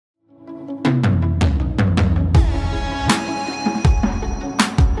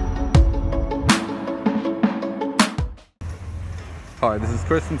Hi, this is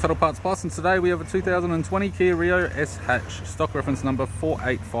Chris from Petrol Parts Plus, and today we have a 2020 Kia Rio S Hatch, stock reference number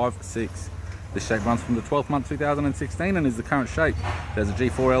 4856. This shape runs from the 12th month 2016 and is the current shape. There's a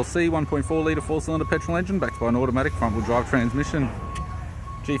G4LC 1.4 litre 4-cylinder petrol engine backed by an automatic front-wheel drive transmission.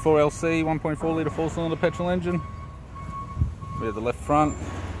 G4LC 1.4 litre 4-cylinder petrol engine. We have the left front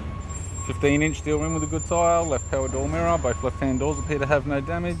 15-inch steel rim with a good tyre, left power door mirror, both left-hand doors appear to have no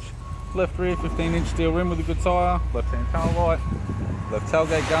damage. Left rear 15-inch steel rim with a good tyre, left-hand tail light, left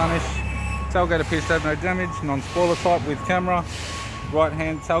tailgate garnish. Tailgate appears to have no damage, non-spoiler type with camera.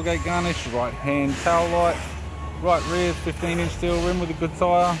 Right-hand tailgate garnish, right-hand tail light. Right rear 15-inch steel rim with a good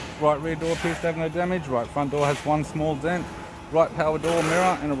tyre. Right rear door appears to have no damage. Right front door has one small dent. Right power door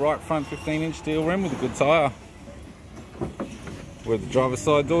mirror and a right front 15-inch steel rim with a good tyre. With the driver's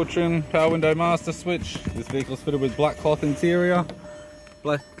side door trim, power window master switch. This vehicle is fitted with black cloth interior.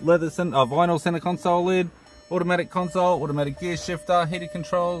 Black leather vinyl center console lid, automatic console, automatic gear shifter, heated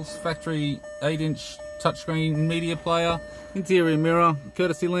controls, factory 8-inch touchscreen media player, interior mirror,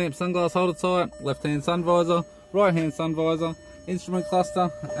 courtesy lamp, sunglass holder type, left-hand sun visor, right-hand sun visor, instrument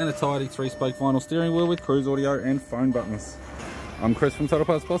cluster, and a tidy 3-spoke vinyl steering wheel with cruise audio and phone buttons. I'm Chris from Petrol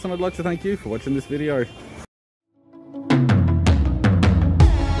Parts Plus, and I'd like to thank you for watching this video.